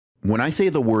When I say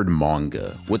the word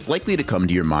manga, what's likely to come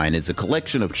to your mind is a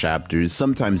collection of chapters,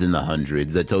 sometimes in the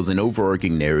hundreds, that tells an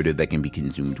overarching narrative that can be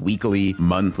consumed weekly,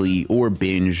 monthly, or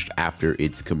binged after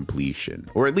its completion.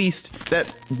 Or at least,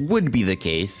 that would be the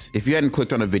case if you hadn't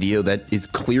clicked on a video that is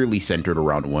clearly centered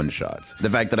around one-shots.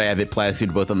 The fact that I have it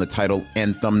plastered both on the title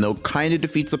and thumbnail kinda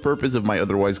defeats the purpose of my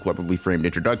otherwise cleverly framed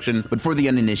introduction, but for the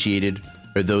uninitiated,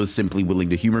 or those simply willing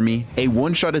to humor me, a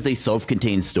one-shot is a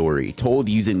self-contained story told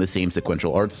using the same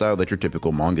sequential art style that your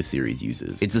typical manga series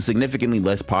uses. It's a significantly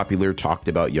less popular, talked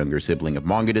about younger sibling of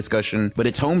manga discussion, but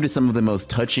it's home to some of the most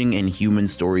touching and human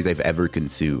stories I've ever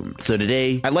consumed. So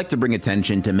today, I'd like to bring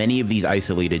attention to many of these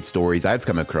isolated stories I've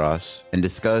come across and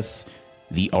discuss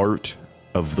the art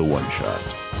of the one-shot.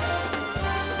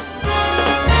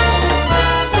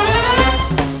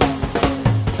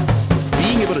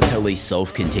 A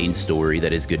self-contained story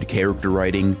that has good character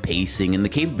writing, pacing, and the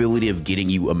capability of getting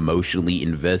you emotionally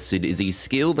invested is a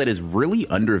skill that is really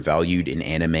undervalued in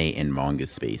anime and manga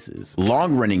spaces.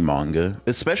 Long-running manga,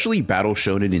 especially battle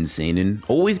shonen and seinen,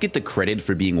 always get the credit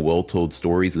for being well-told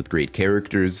stories with great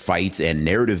characters, fights, and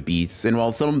narrative beats, and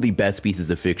while some of the best pieces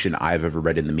of fiction I've ever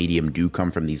read in the medium do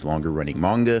come from these longer-running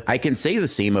manga, I can say the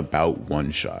same about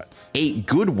one-shots. A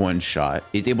good one-shot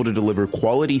is able to deliver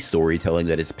quality storytelling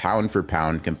that is pound for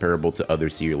pound comparable to other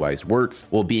serialized works,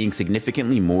 while being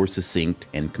significantly more succinct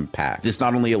and compact. This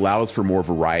not only allows for more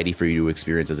variety for you to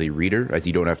experience as a reader, as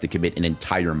you don't have to commit an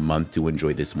entire month to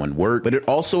enjoy this one work, but it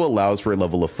also allows for a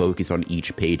level of focus on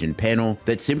each page and panel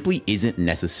that simply isn't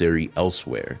necessary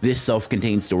elsewhere. This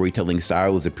self-contained storytelling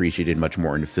style is appreciated much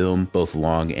more in film, both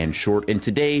long and short, and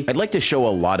today, I'd like to show a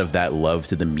lot of that love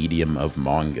to the medium of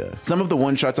manga. Some of the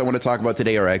one-shots I want to talk about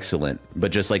today are excellent,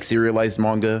 but just like serialized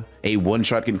manga, a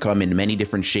one-shot can come in many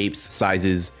different shapes,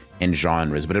 sizes, and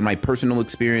genres, but in my personal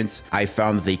experience, I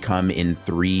found that they come in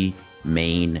three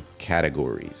main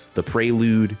categories: the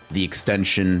prelude, the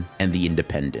extension, and the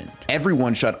independent. Every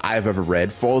one-shot I've ever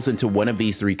read falls into one of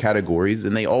these three categories,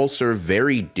 and they all serve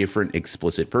very different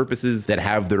explicit purposes that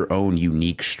have their own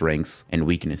unique strengths and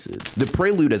weaknesses. The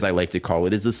prelude, as I like to call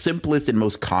it, is the simplest and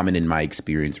most common in my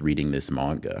experience reading this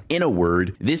manga. In a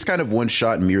word, this kind of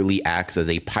one-shot merely acts as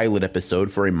a pilot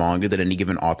episode for a manga that any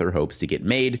given author hopes to get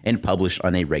made and published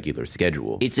on a regular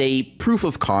schedule. It's a proof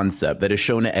of concept that is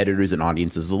shown to editors and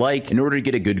audiences alike in order to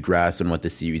get a good grasp on what the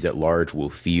series at large will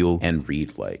feel and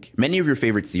read like. Many of your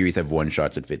favorite series have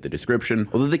one-shots that fit the description,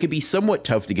 although they could be somewhat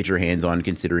tough to get your hands on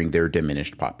considering their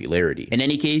diminished popularity. In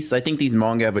any case, I think these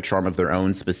manga have a charm of their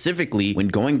own, specifically when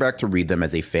going back to read them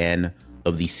as a fan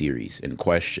of the series in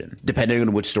question. Depending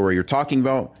on which story you're talking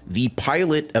about, the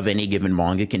pilot of any given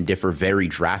manga can differ very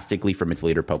drastically from its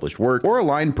later published work, or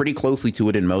align pretty closely to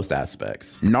it in most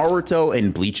aspects. Naruto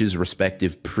and Bleach's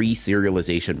respective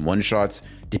pre-serialization one-shots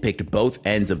depict both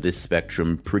ends of this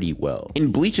spectrum pretty well.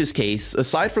 In Bleach's case,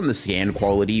 aside from the scan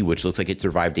quality, which looks like it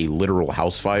survived a literal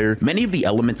house fire, many of the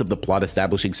elements of the plot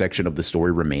establishing section of the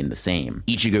story remain the same.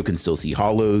 Ichigo can still see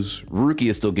hollows,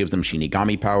 Rukia still gives them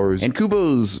Shinigami powers, and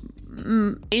Kubo's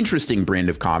interesting brand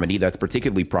of comedy that's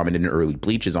particularly prominent in early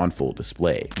Bleach is on full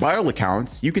display. By all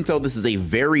accounts, you can tell this is a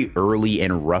very early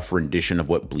and rough rendition of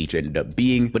what Bleach ended up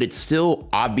being, but it's still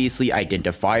obviously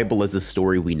identifiable as a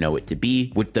story we know it to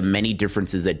be, with the many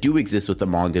differences that do exist with the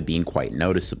manga being quite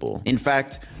noticeable. In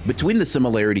fact, between the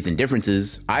similarities and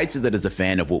differences, I'd say that as a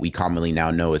fan of what we commonly now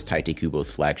know as Tite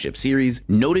Kubo's flagship series,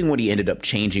 noting what he ended up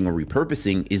changing or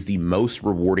repurposing is the most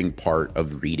rewarding part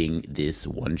of reading this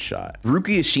one-shot.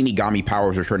 Rukia's Shinigami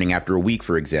powers returning after a week,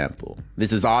 for example.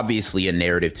 This is obviously a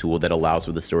narrative tool that allows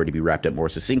for the story to be wrapped up more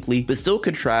succinctly, but still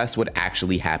contrasts what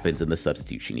actually happens in the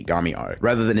substitute Shinigami arc.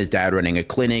 Rather than his dad running a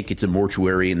clinic, it's a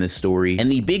mortuary in this story,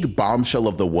 and the big bombshell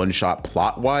of the one-shot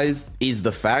plot-wise is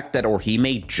the fact that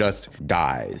Orihime just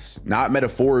dies. Not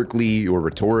metaphorically, or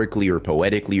rhetorically, or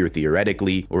poetically, or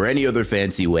theoretically, or any other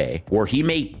fancy way.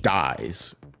 Orihime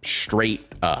dies. Straight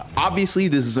up. Obviously,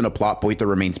 this isn't a plot point that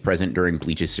remains present during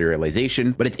Bleach's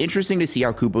serialization, but it's interesting to see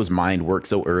how Kubo's mind worked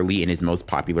so early in his most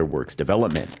popular work's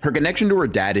development. Her connection to her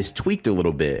dad is tweaked a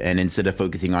little bit, and instead of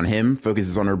focusing on him,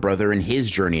 focuses on her brother and his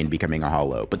journey in becoming a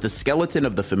hollow, but the skeleton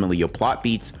of the familial plot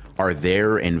beats are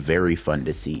there and very fun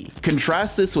to see.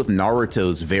 Contrast this with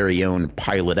Naruto's very own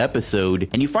pilot episode,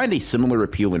 and you find a similar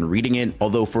appeal in reading it,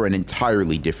 although for an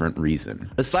entirely different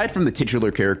reason. Aside from the titular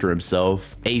character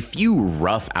himself, a few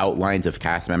rough outlines of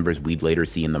cast members we'd later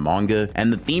see in the manga,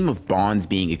 and the theme of bonds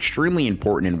being extremely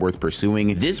important and worth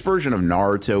pursuing, this version of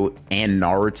Naruto and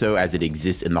Naruto as it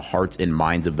exists in the hearts and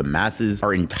minds of the masses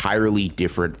are entirely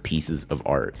different pieces of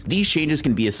art. These changes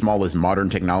can be as small as modern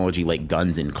technology like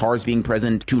guns and cars being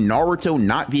present, to Naruto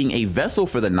not being a vessel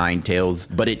for the Nine Tails,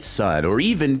 but its son, or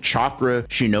even chakra,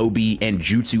 shinobi, and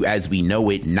jutsu as we know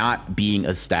it not being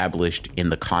established in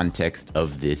the context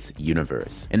of this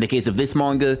universe. In the case of this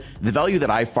manga, the value that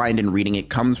I find in reading it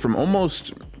comes from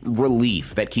almost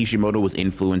relief that Kishimoto was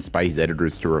influenced by his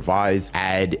editors to revise,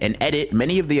 add, and edit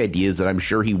many of the ideas that I'm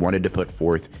sure he wanted to put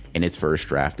forth in his first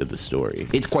draft of the story.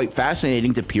 It's quite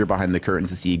fascinating to peer behind the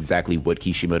curtains to see exactly what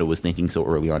Kishimoto was thinking so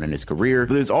early on in his career,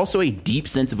 but there's also a deep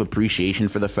sense of appreciation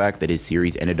for the fact that his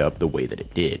series ended up the way that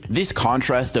it did. This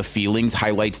contrast of feelings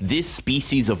highlights this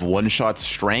species of one-shot's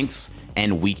strengths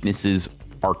and weaknesses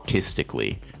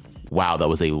artistically. Wow, that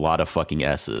was a lot of fucking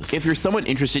S's. If you're someone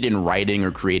interested in writing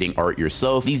or creating art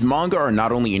yourself, these manga are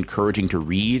not only encouraging to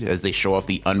read as they show off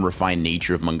the unrefined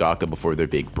nature of mangaka before their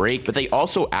big break, but they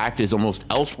also act as almost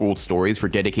elseworld stories for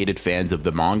dedicated fans of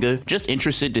the manga, just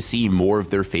interested to see more of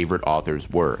their favorite authors'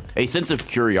 work. A sense of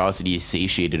curiosity is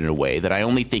satiated in a way that I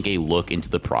only think a look into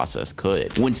the process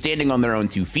could. When standing on their own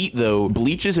 2 feet though,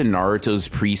 Bleach's and Naruto's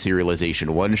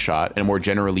pre-serialization one-shot, and more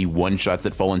generally one-shots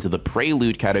that fall into the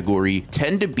prelude category,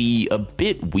 tend to be a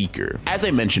bit weaker. As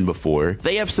I mentioned before,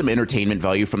 they have some entertainment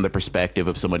value from the perspective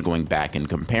of someone going back and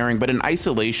comparing, but in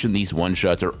isolation, these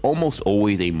one-shots are almost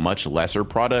always a much lesser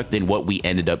product than what we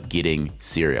ended up getting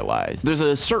serialized. There's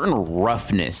a certain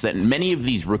roughness that many of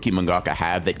these rookie mangaka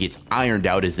have that gets ironed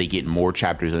out as they get more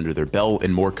chapters under their belt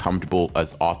and more comfortable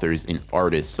as authors and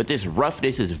artists, but this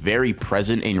roughness is very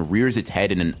present and rears its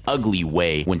head in an ugly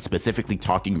way when specifically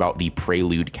talking about the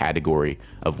prelude category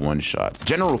of one-shots.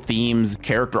 General themes,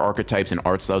 character archetypes, and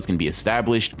art styles can be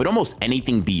established, but almost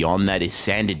anything beyond that is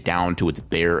sanded down to its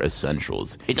bare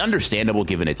essentials. It's understandable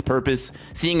given its purpose,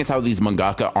 seeing as how these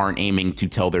mangaka aren't aiming to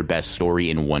tell their best story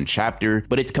in one chapter,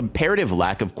 but its comparative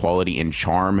lack of quality and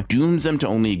charm dooms them to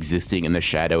only existing in the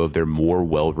shadow of their more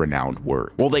well-renowned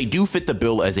work. While they do fit the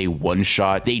bill as a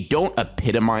one-shot, they don't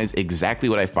epitomize exactly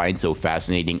what I find so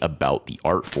fascinating about the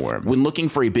art form. When looking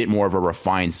for a bit more of a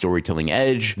refined storytelling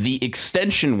edge, the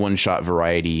extension one-shot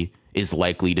variety is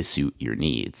likely to suit your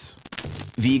needs.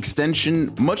 The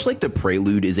extension, much like the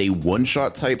prelude, is a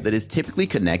one-shot type that is typically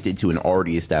connected to an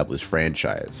already established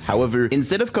franchise. However,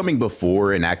 instead of coming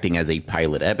before and acting as a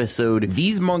pilot episode,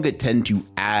 these manga tend to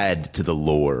add to the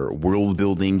lore, world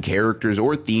building, characters,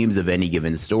 or themes of any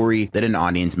given story that an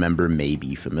audience member may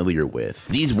be familiar with.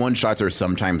 These one-shots are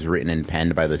sometimes written and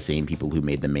penned by the same people who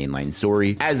made the mainline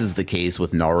story, as is the case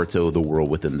with Naruto, The World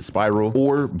Within the Spiral,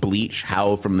 or Bleach,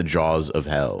 Howl from the Jaws of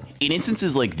Hell. In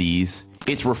instances like these,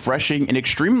 it's refreshing and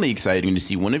extremely exciting to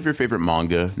see one of your favorite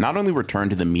manga not only return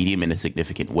to the medium in a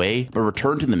significant way, but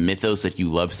return to the mythos that you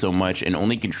love so much and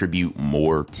only contribute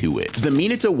more to it. The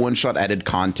Minato one-shot added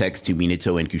context to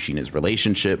Minato and Kushina's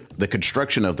relationship, the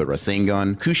construction of the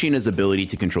Rasengan, Kushina's ability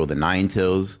to control the Nine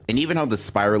Tails, and even how the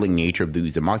spiraling nature of the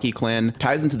Uzumaki clan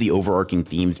ties into the overarching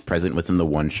themes present within the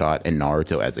one-shot and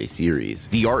Naruto as a series.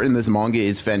 The art in this manga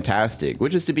is fantastic,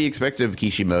 which is to be expected of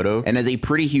Kishimoto, and as a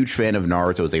pretty huge fan of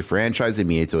Naruto as a franchise and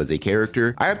Minato as a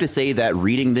character, I have to say that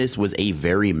reading this was a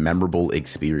very memorable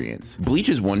experience.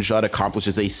 Bleach's one-shot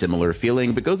accomplishes a similar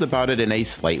feeling, but goes about it in a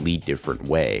slightly different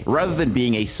way. Rather than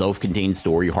being a self-contained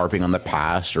story harping on the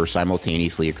past or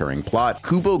simultaneously occurring plot,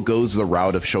 Kubo goes the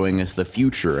route of showing us the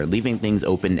future and leaving things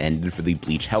open-ended for the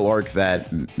Bleach Hell arc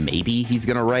that maybe he's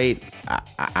gonna write.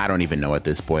 I don't even know at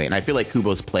this point, and I feel like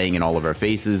Kubo's playing in all of our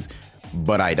faces,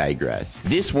 but I digress.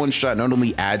 This one-shot not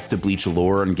only adds to Bleach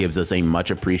lore and gives us a much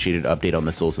appreciated update on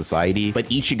the Soul Society, but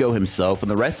Ichigo himself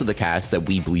and the rest of the cast that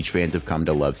we Bleach fans have come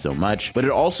to love so much, but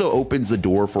it also opens the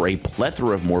door for a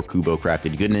plethora of more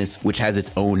Kubo-crafted goodness, which has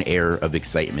its own air of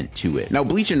excitement to it. Now,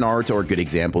 Bleach and Naruto are good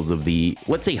examples of the,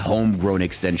 let's say, homegrown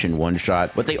extension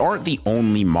one-shot, but they aren't the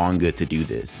only manga to do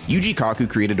this. Yuji Kaku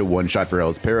created a one-shot for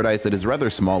Hell's Paradise that is rather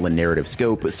small in narrative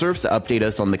scope, but serves to update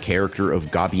us on the character of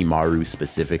Gabimaru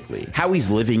specifically. How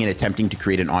he's living and attempting to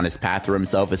create an honest path for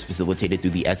himself is facilitated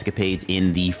through the escapades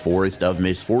in the Forest of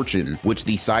Misfortune, which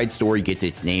the side story gets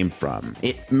its name from.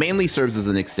 It mainly serves as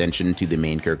an extension to the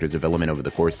main character's development over the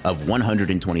course of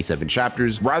 127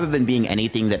 chapters, rather than being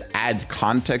anything that adds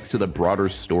context to the broader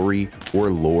story or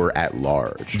lore at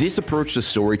large. This approach to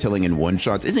storytelling in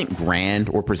one-shots isn't grand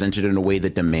or presented in a way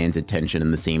that demands attention in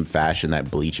the same fashion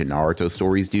that Bleach and Naruto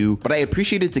stories do, but I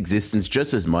appreciate its existence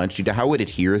just as much due to how it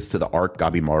adheres to the arc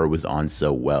Gabimaru was on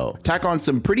so well. Tack on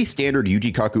some pretty standard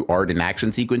Yujikaku art and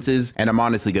action sequences, and I'm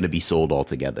honestly going to be sold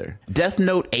altogether. Death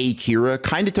Note A Kira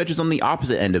kind of touches on the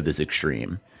opposite end of this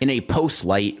extreme. In a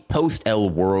post-Light, post-L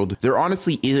world, there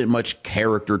honestly isn't much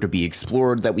character to be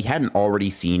explored that we hadn't already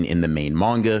seen in the main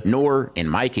manga, nor, in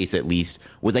my case at least,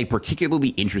 was I particularly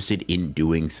interested in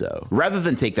doing so. Rather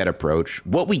than take that approach,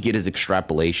 what we get is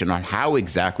extrapolation on how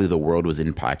exactly the world was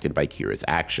impacted by Kira's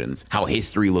actions, how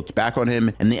history looked back on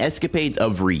him, and the escapades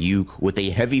of Ryuk with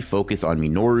a heavy focus on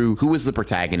Minoru, who was the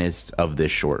protagonist of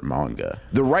this short manga.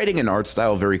 The writing and art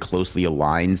style very closely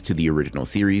aligns to the original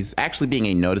series, actually being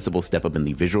a noticeable step up in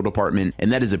the visual department,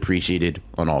 and that is appreciated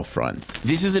on all fronts.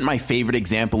 This isn't my favorite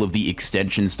example of the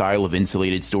extension style of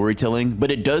insulated storytelling,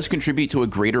 but it does contribute to a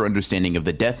greater understanding of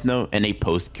the Death Note and a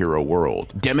post-Kira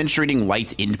world. Demonstrating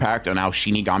Light's impact on how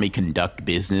Shinigami conduct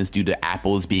business due to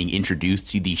apples being introduced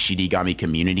to the Shinigami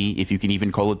community, if you can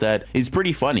even call it that, is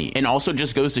pretty funny, and also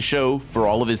just goes to show, for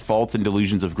all of his faults and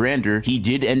delusions of grandeur, he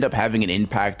did end up having an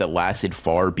impact that lasted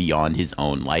far beyond his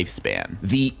own lifespan.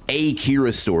 The A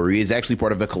Kira story is actually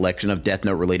part of a collection of Death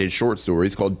Note related short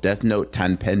stories called Death Note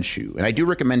Tanpenshu, and I do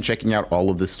recommend checking out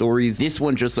all of the stories. This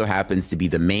one just so happens to be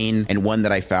the main and one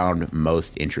that I found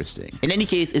most interesting. In any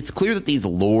case, it's clear that these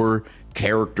lore,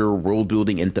 character, world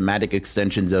building, and thematic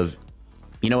extensions of,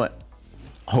 you know what?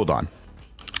 Hold on.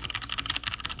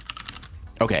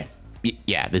 Okay,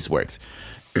 yeah, this works.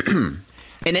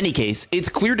 In any case, it's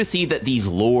clear to see that these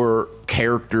lore,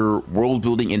 character, world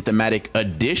building, and thematic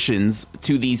additions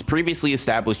to these previously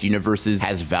established universes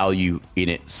has value in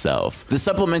itself. The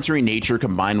supplementary nature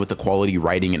combined with the quality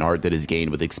writing and art that is gained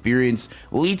with experience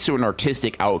leads to an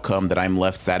artistic outcome that I'm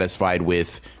left satisfied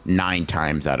with 9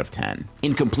 times out of 10.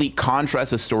 In complete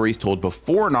contrast to stories told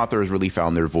before an author has really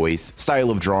found their voice, style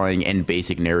of drawing, and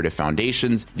basic narrative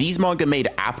foundations, these manga made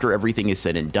after everything is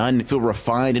said and done feel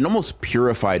refined and almost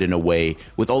purified in a way,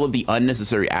 with all of the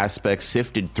unnecessary aspects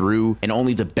sifted through and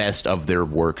only the best of their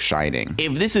work shining.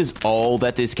 If this is all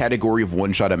that this category of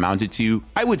one-shot amounted to,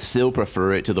 I would still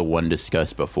prefer it to the one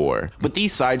discussed before. But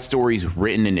these side stories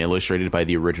written and illustrated by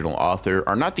the original author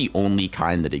are not the only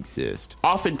kind that exist.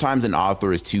 Oftentimes an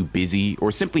author is too busy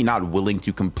or simply not willing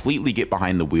to completely get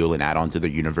behind the wheel and add on to their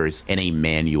universe in a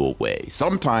manual way.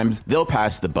 Sometimes they'll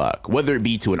pass the buck, whether it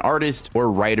be to an artist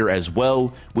or writer as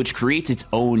well, which creates its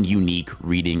own unique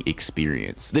reading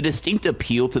experience. The distinct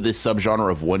appeal to this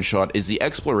subgenre of one-shot is the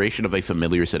exploration of a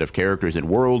familiar set of characters and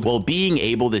world, while being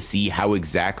able to see how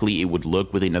exactly it would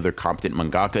look with another competent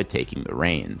mangaka taking the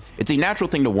reins. It's a natural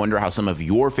thing to wonder how some of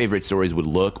your favorite stories would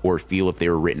look or feel if they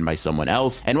were written by someone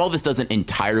else, and while this doesn't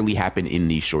entirely happen in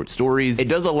these short stories, it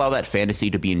does allow that fantasy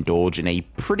to be indulged in a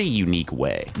pretty unique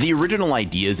way. The original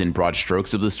ideas and broad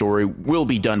strokes of the story will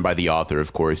be done by the author,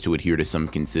 of course, to adhere to some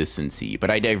consistency,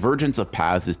 but a divergence of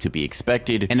paths is to be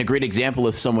expected, and a great example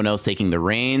of someone else taking the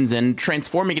reins and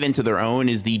transforming it into their own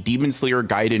is the Demon Slayer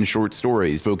Gaiden short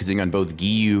stories, focusing on both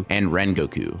Giyu and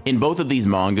Rengoku. In both of these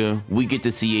manga, we get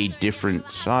to see a different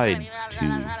side to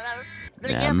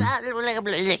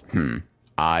them.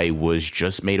 I was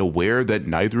just made aware that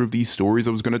neither of these stories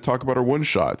I was going to talk about are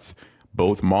one-shots.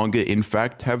 Both manga, in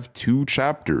fact, have 2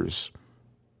 chapters.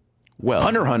 Well,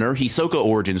 Hunter x Hunter Hisoka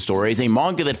Origin Story is a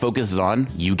manga that focuses on,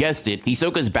 you guessed it,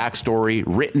 Hisoka's backstory,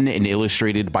 written and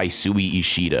illustrated by Sui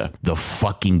Ishida. The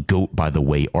fucking goat, by the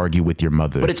way, argue with your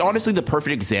mother. But it's honestly the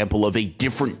perfect example of a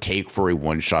different take for a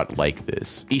one-shot like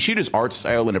this. Ishida's art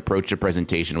style and approach to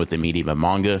presentation with the medium of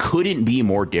manga couldn't be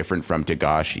more different from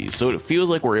Togashi's, so it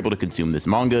feels like we're able to consume this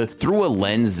manga through a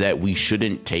lens that we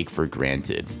shouldn't take for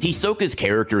granted. Hisoka's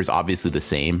character is obviously the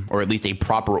same, or at least a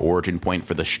proper origin point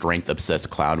for the strength-obsessed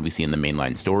clown we see in the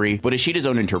mainline story, but Ishida's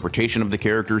own interpretation of the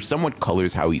character somewhat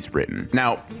colors how he's written.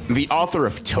 Now, the author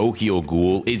of Tokyo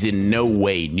Ghoul is in no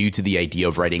way new to the idea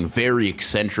of writing very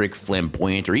eccentric,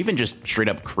 flamboyant, or even just straight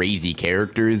up crazy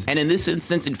characters, and in this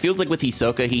instance, it feels like with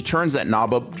Hisoka, he turns that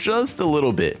knob up just a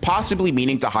little bit, possibly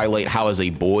meaning to highlight how as a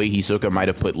boy, Hisoka might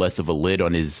have put less of a lid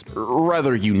on his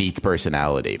rather unique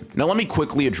personality. Now, let me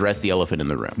quickly address the elephant in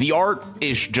the room. The art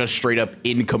is just straight up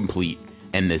incomplete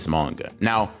in this manga.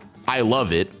 Now, I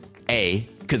love it, A,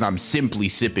 because I'm simply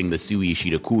sipping the Sui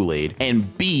Ishida Kool-Aid,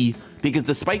 and B, because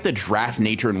despite the draft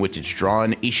nature in which it's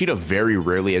drawn, Ishida very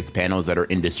rarely has panels that are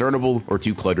indiscernible or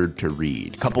too cluttered to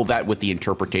read. Couple that with the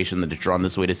interpretation that is drawn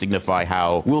this way to signify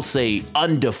how, we'll say,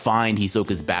 undefined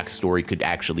Hisoka's backstory could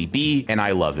actually be, and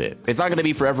I love it. It's not going to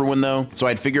be for everyone though, so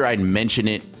I'd figure I'd mention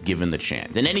it given the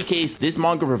chance. In any case, this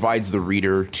manga provides the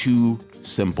reader 2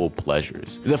 simple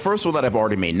pleasures. The first one that I've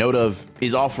already made note of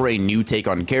is offer a new take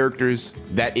on characters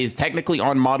that is technically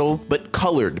on model, but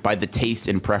colored by the taste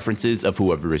and preferences of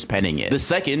whoever is penning explaining it. The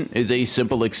second is a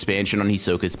simple expansion on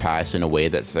Hisoka's past in a way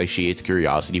that satiates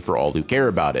curiosity for all who care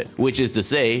about it, which is to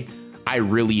say, I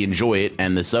really enjoy it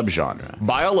and the subgenre.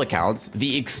 By all accounts,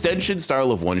 the extension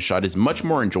style of one-shot is much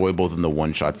more enjoyable than the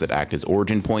one-shots that act as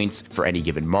origin points for any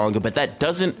given manga, but that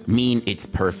doesn't mean it's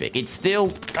perfect. It still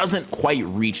doesn't quite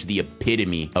reach the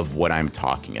epitome of what I'm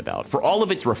talking about. For all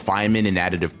of its refinement and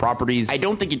additive properties, I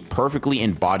don't think it perfectly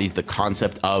embodies the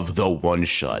concept of the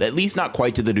one-shot, at least not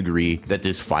quite to the degree that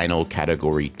this final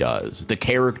category does. The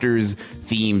characters,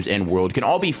 themes, and world can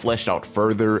all be fleshed out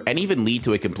further and even lead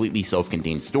to a completely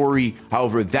self-contained story.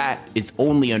 However, that is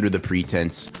only under the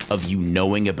pretense of you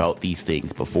knowing about these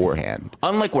things beforehand.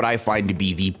 Unlike what I find to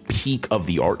be the peak of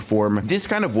the art form, this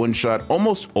kind of one-shot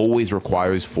almost always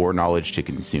requires foreknowledge to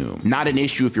consume. Not an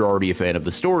issue if you're already a fan of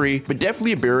the story, but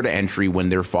definitely a barrier to entry when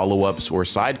they're follow-ups or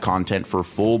side content for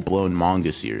full-blown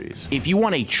manga series. If you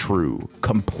want a true,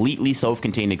 completely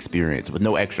self-contained experience with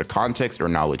no extra context or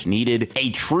knowledge needed,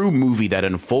 a true movie that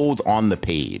unfolds on the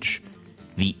page,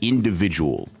 The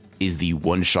Individual is the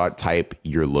one-shot type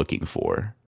you're looking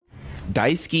for.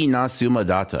 Daisuki na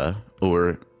Sumadata,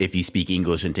 or if you speak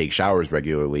English and take showers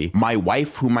regularly, My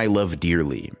Wife Whom I Love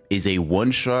Dearly, is a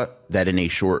one-shot that in a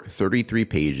short 33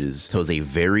 pages tells a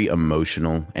very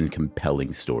emotional and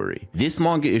compelling story. This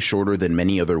manga is shorter than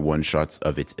many other one-shots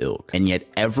of its ilk, and yet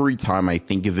every time I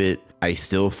think of it, I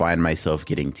still find myself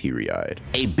getting teary-eyed.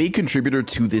 A big contributor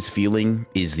to this feeling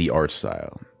is the art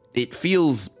style. It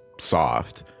feels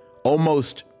soft,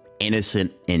 almost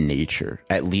innocent in nature,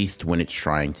 at least when it's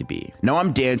trying to be. Now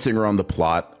I'm dancing around the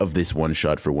plot of this one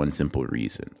shot for one simple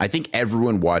reason. I think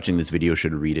everyone watching this video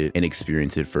should read it and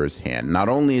experience it firsthand. Not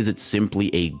only is it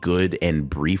simply a good and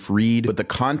brief read, but the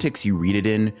context you read it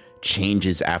in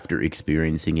changes after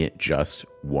experiencing it just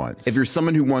once. If you're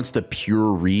someone who wants the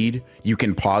pure read, you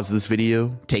can pause this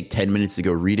video, take 10 minutes to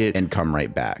go read it, and come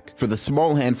right back. For the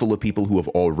small handful of people who have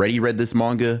already read this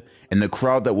manga, and the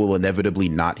crowd that will inevitably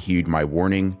not heed my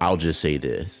warning, I'll just say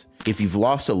this. If you've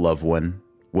lost a loved one,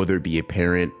 whether it be a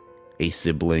parent, a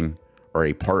sibling, or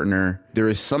a partner, there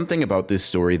is something about this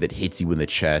story that hits you in the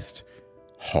chest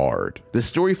hard. The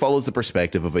story follows the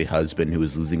perspective of a husband who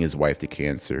is losing his wife to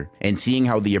cancer and seeing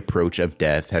how the approach of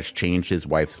death has changed his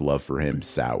wife's love for him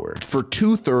sour. For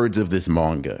 2/3 of this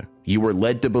manga, you are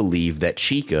led to believe that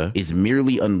Chika is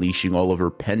merely unleashing all of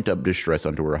her pent-up distress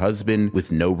onto her husband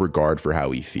with no regard for how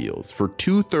he feels. For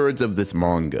 2/3 of this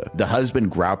manga, the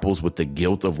husband grapples with the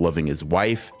guilt of loving his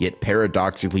wife, yet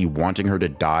paradoxically wanting her to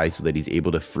die so that he's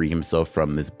able to free himself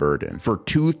from this burden. For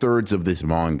 2/3 of this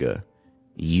manga,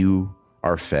 you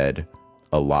are fed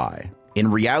a lie. In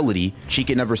reality,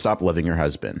 Chika never stopped loving her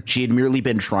husband. She had merely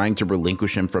been trying to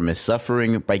relinquish him from his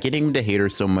suffering by getting him to hate her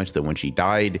so much that when she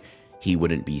died, he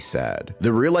wouldn't be sad.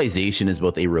 The realization is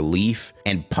both a relief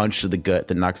and punch to the gut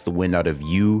that knocks the wind out of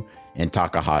you and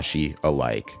Takahashi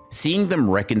alike. Seeing them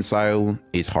reconcile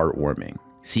is heartwarming.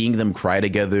 Seeing them cry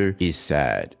together is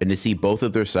sad, and to see both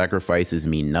of their sacrifices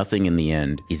mean nothing in the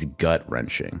end is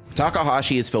gut-wrenching.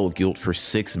 Takahashi has felt guilt for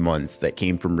 6 months that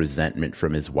came from resentment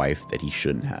from his wife that he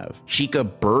shouldn't have. Chika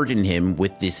burdened him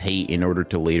with this hate in order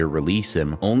to later release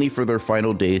him, only for their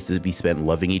final days to be spent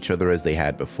loving each other as they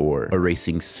had before,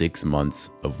 erasing 6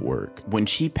 months of work. When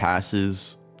she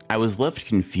passes, I was left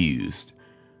confused,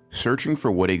 searching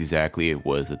for what exactly it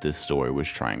was that this story was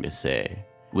trying to say.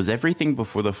 Was everything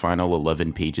before the final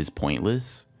 11 pages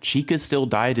pointless? Chika still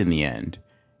died in the end,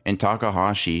 and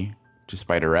Takahashi,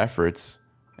 despite her efforts,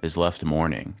 is left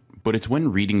mourning. But it's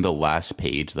when reading the last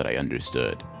page that I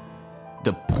understood.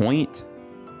 The point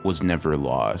was never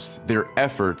lost. Their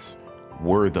efforts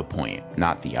were the point,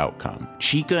 not the outcome.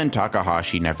 Chika and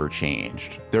Takahashi never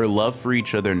changed. Their love for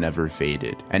each other never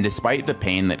faded. And despite the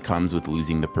pain that comes with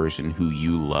losing the person who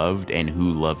you loved and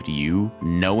who loved you,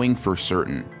 knowing for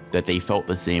certain that they felt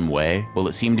the same way, well,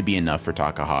 it seemed to be enough for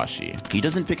Takahashi. He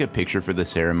doesn't pick a picture for the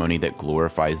ceremony that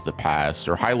glorifies the past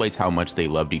or highlights how much they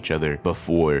loved each other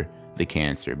before the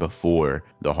cancer, before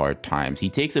the hard times. He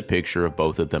takes a picture of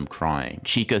both of them crying.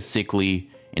 Chika sickly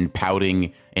and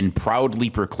pouting, and proudly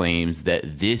proclaims that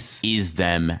this is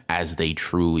them as they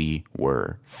truly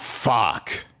were.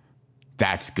 Fuck.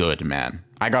 That's good, man.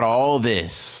 I got all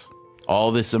this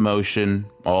emotion,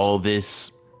 all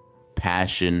this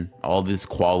passion, all this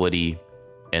quality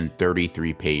in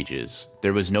 33 pages.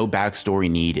 There was no backstory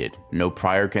needed, no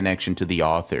prior connection to the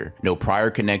author, no prior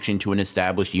connection to an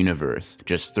established universe,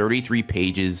 just 33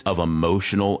 pages of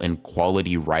emotional and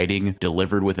quality writing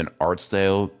delivered with an art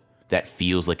style that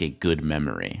feels like a good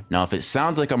memory. Now, if it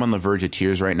sounds like I'm on the verge of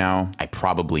tears right now, I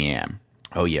probably am.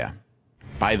 Oh yeah,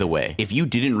 By the way, if you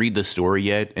didn't read the story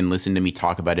yet and listen to me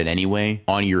talk about it anyway,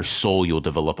 on your soul you'll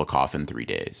develop a cough in 3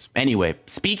 days. Anyway,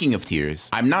 speaking of tears,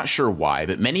 I'm not sure why,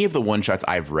 but many of the one-shots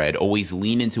I've read always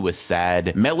lean into a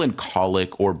sad,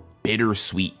 melancholic, or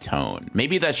bittersweet tone.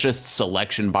 Maybe that's just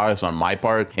selection bias on my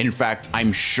part. In fact,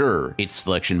 I'm sure it's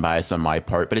selection bias on my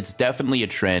part, but it's definitely a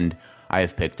trend I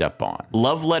have picked up on.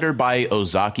 Love Letter by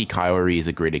Ozaki Kaori is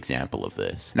a great example of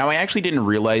this. Now, I actually didn't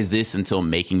realize this until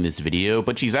making this video,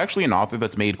 but she's actually an author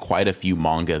that's made quite a few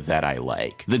manga that I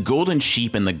like. The Golden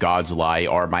Sheep and The God's Lie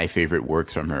are my favorite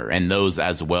works from her, and those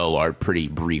as well are pretty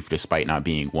brief despite not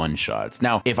being one-shots.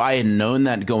 Now, if I had known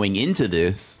that going into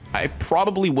this, I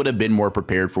probably would have been more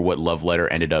prepared for what Love Letter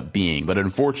ended up being, but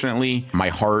unfortunately, my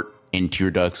heart and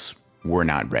tear ducts were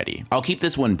not ready. I'll keep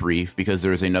this one brief because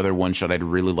there's another one shot I'd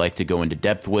really like to go into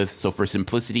depth with, so for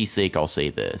simplicity's sake, I'll say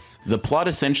this. The plot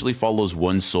essentially follows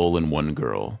one soul and one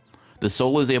girl. The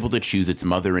soul is able to choose its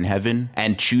mother in heaven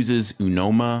and chooses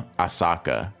Unoma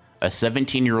Asaka, a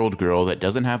 17-year-old girl that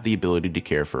doesn't have the ability to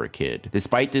care for a kid.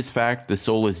 Despite this fact, the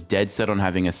soul is dead set on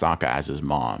having Asaka as his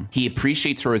mom. He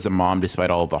appreciates her as a mom despite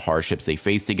all of the hardships they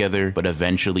face together, but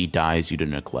eventually dies due to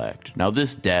neglect. Now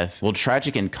this death, while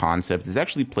tragic in concept, is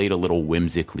actually played a little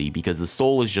whimsically because the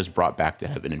soul is just brought back to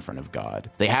heaven in front of God.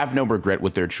 They have no regret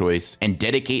with their choice and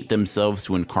dedicate themselves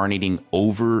to incarnating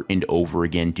over and over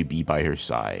again to be by her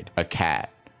side. A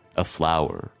cat, a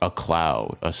flower, a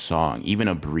cloud, a song, even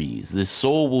a breeze. The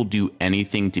soul will do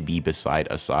anything to be beside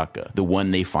Asaka, the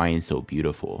one they find so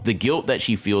beautiful. The guilt that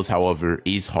she feels, however,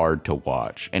 is hard to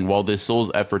watch. And while the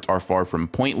soul's efforts are far from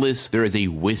pointless, there is a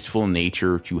wistful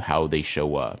nature to how they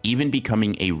show up, even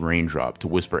becoming a raindrop to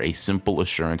whisper a simple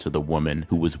assurance of the woman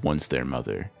who was once their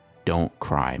mother. Don't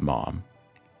cry, mom.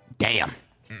 Damn.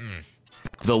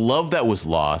 The love that was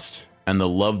lost and the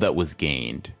love that was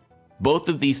gained. Both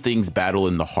of these things battle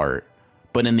in the heart,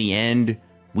 but in the end,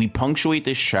 we punctuate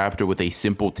this chapter with a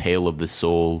simple tale of the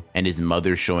soul and his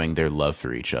mother showing their love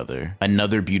for each other.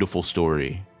 Another beautiful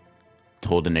story,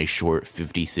 told in a short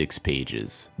 56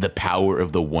 pages. The power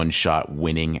of the one-shot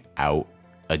winning out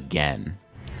again.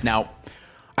 Now,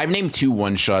 I've named 2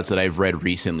 one-shots that I've read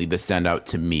recently that stand out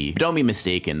to me. Don't be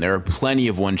mistaken, there are plenty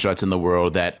of one-shots in the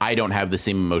world that I don't have the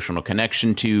same emotional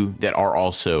connection to that are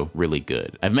also really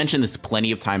good. I've mentioned this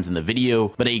plenty of times in the video,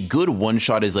 but a good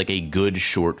one-shot is like a good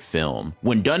short film.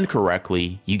 When done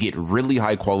correctly, you get really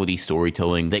high-quality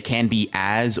storytelling that can be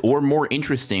as or more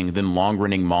interesting than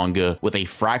long-running manga with a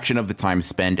fraction of the time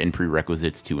spent and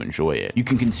prerequisites to enjoy it. You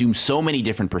can consume so many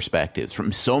different perspectives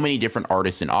from so many different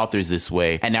artists and authors this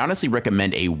way, and I honestly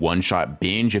recommend a one-shot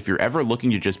binge if you're ever looking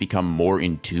to just become more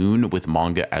in tune with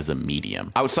manga as a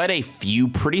medium. Outside a few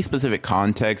pretty specific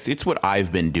contexts, it's what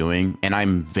I've been doing, and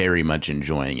I'm very much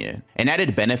enjoying it. An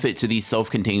added benefit to these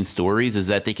self-contained stories is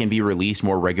that they can be released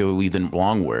more regularly than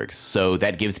long works, so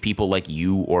that gives people like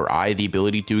you or I the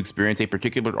ability to experience a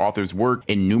particular author's work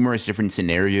in numerous different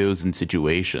scenarios and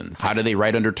situations. How do they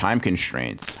write under time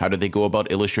constraints? How do they go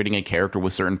about illustrating a character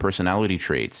with certain personality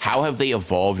traits? How have they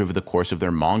evolved over the course of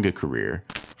their manga career?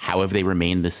 How have they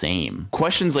remained the same?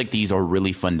 Questions like these are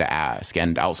really fun to ask,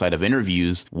 and outside of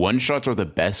interviews, one-shots are the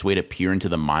best way to peer into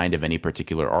the mind of any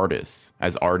particular artist,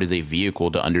 as art is a vehicle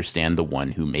to understand the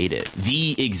one who made it.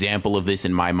 The example of this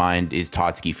in my mind is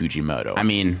Tatsuki Fujimoto. I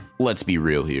mean, let's be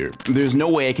real here. There's no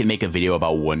way I can make a video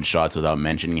about one-shots without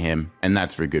mentioning him, and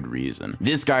that's for good reason.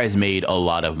 This guy's made a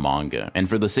lot of manga, and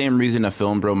for the same reason a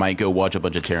film bro might go watch a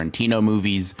bunch of Tarantino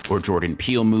movies, or Jordan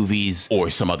Peele movies, or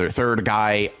some other third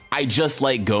guy, I just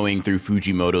like going through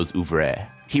Fujimoto's oeuvre.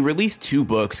 He released 2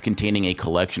 books containing a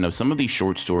collection of some of these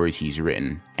short stories he's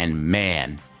written, and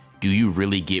man, do you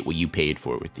really get what you paid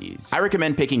for with these. I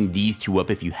recommend picking these 2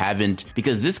 up if you haven't,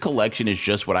 because this collection is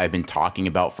just what I've been talking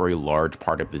about for a large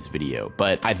part of this video,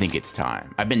 but I think it's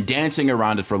time. I've been dancing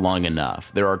around it for long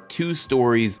enough. There are 2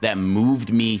 stories that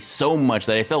moved me so much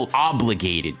that I felt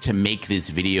obligated to make this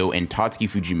video, and Tatsuki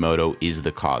Fujimoto is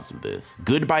the cause of this.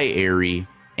 Goodbye Eri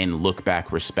and Look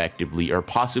Back respectively are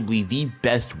possibly the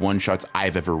best one-shots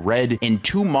I've ever read, and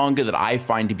 2 manga that I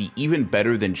find to be even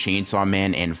better than Chainsaw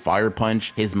Man and Fire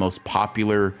Punch, his most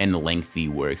popular and lengthy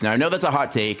works. Now I know that's a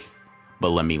hot take, but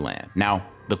let me land. Now,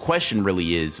 the question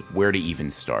really is where to even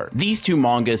start. These 2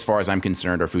 manga, as far as I'm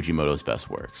concerned, are Fujimoto's best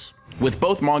works. With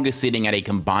both mangas sitting at a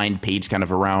combined page count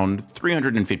of around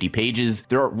 350 pages,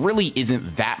 there really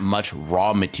isn't that much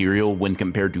raw material when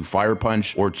compared to Fire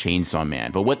Punch or Chainsaw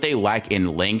Man, but what they lack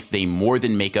in length, they more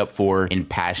than make up for in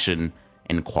passion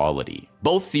and quality.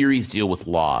 Both series deal with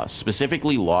loss,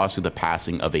 specifically loss through the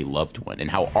passing of a loved one, and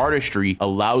how artistry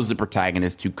allows the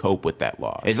protagonist to cope with that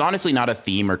loss. It's honestly not a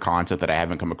theme or concept that I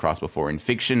haven't come across before in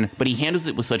fiction, but he handles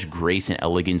it with such grace and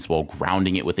elegance while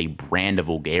grounding it with a brand of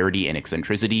vulgarity and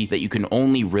eccentricity that you can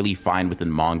only really find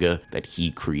within manga that he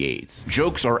creates.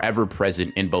 Jokes are ever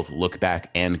present in both Look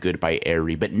Back and Goodbye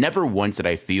Eri, but never once did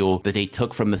I feel that they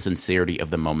took from the sincerity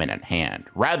of the moment at hand.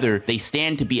 Rather, they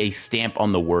stand to be a stamp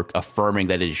on the work, affirming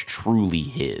that it is truly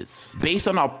his. Based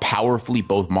on how powerfully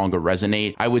both manga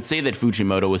resonate, I would say that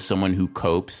Fujimoto is someone who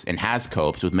copes and has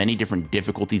coped with many different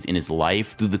difficulties in his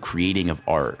life through the creating of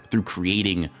art, through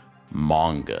creating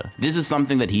manga. This is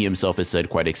something that he himself has said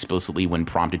quite explicitly when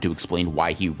prompted to explain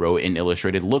why he wrote an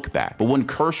illustrated Look Back. But one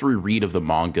cursory read of the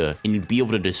manga, and you'd be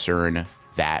able to discern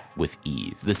that with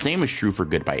ease. The same is true for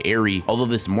Goodbye Eri, although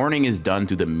this mourning is done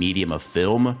through the medium of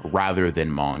film rather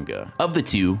than manga. Of the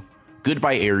two,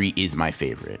 Goodbye Eri is my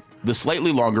favorite. The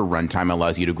slightly longer runtime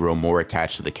allows you to grow more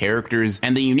attached to the characters,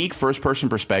 and the unique first-person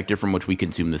perspective from which we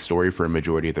consume the story for a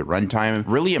majority of the runtime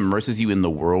really immerses you in the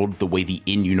world the way the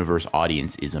in-universe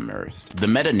audience is immersed. The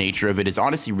meta nature of it is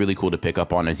honestly really cool to pick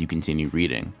up on as you continue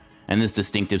reading, and this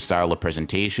distinctive style of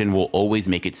presentation will always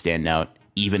make it stand out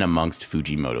even amongst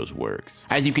Fujimoto's works.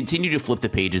 As you continue to flip the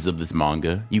pages of this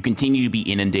manga, you continue to be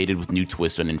inundated with new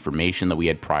twists on information that we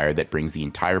had prior that brings the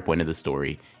entire point of the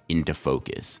story into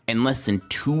focus. In less than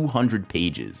 200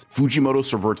 pages, Fujimoto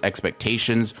subverts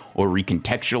expectations or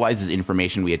recontextualizes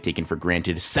information we had taken for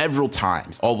granted several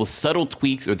times, all with subtle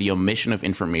tweaks or the omission of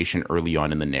information early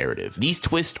on in the narrative. These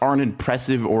twists aren't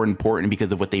impressive or important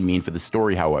because of what they mean for the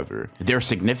story, however. Their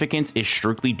significance is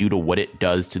strictly due to what it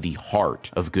does to the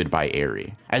heart of Goodbye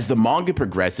Eri. As the manga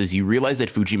progresses, you realize that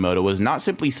Fujimoto is not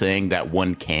simply saying that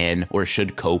one can or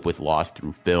should cope with loss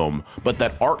through film, but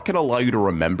that art can allow you to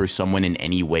remember someone in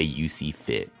any way you see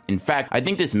fit. In fact, I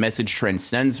think this message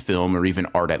transcends film or even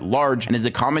art at large and is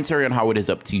a commentary on how it is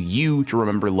up to you to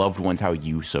remember loved ones how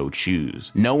you so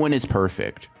choose. No one is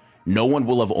perfect. No one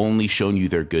will have only shown you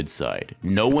their good side.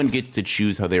 No one gets to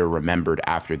choose how they are remembered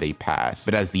after they pass.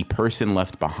 But as the person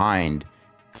left behind,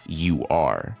 you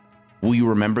are. Will you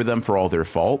remember them for all their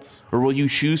faults? Or will you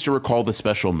choose to recall the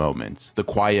special moments, the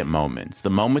quiet moments, the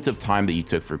moments of time that you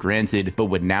took for granted, but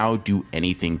would now do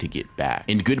anything to get back?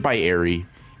 In Goodbye Eri,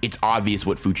 it's obvious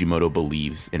what Fujimoto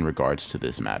believes in regards to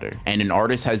this matter. And an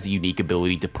artist has the unique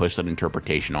ability to push that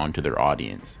interpretation onto their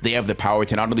audience. They have the power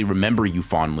to not only remember you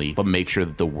fondly, but make sure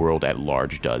that the world at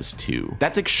large does too.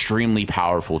 That's extremely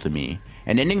powerful to me.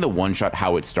 And ending the one-shot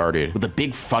how it started with a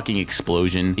big fucking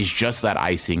explosion is just that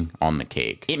icing on the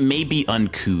cake. It may be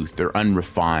uncouth or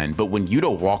unrefined, but when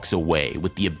Yuta walks away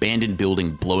with the abandoned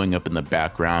building blowing up in the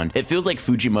background, it feels like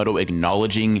Fujimoto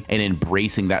acknowledging and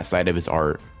embracing that side of his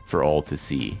art for all to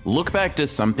see. Look Back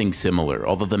does something similar,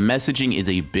 although the messaging is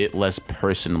a bit less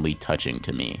personally touching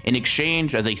to me. In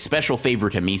exchange, as a special favor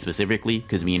to me specifically,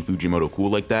 because me and Fujimoto cool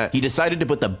like that, he decided to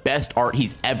put the best art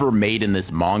he's ever made in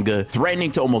this manga,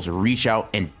 threatening to almost reach out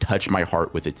and touch my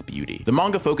heart with its beauty. The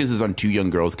manga focuses on two young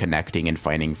girls connecting and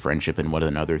finding friendship in one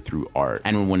another through art,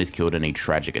 and when one is killed in a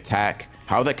tragic attack,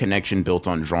 how that connection built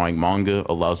on drawing manga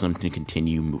allows them to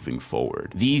continue moving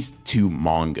forward. These two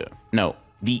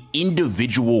the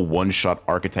individual one-shot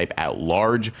archetype at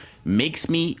large makes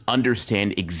me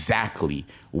understand exactly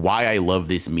why I love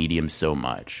this medium so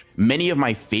much. Many of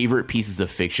my favorite pieces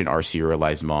of fiction are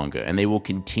serialized manga, and they will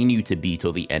continue to be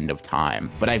till the end of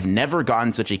time. But I've never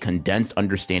gotten such a condensed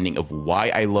understanding of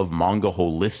why I love manga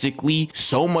holistically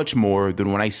so much more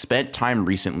than when I spent time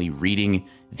recently reading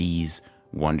these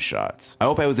one-shots. I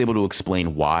hope I was able to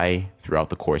explain why throughout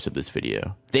the course of this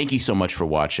video. Thank you so much for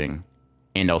watching,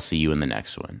 and I'll see you in the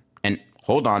next one. And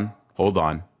hold on,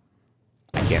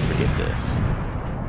 I can't forget this.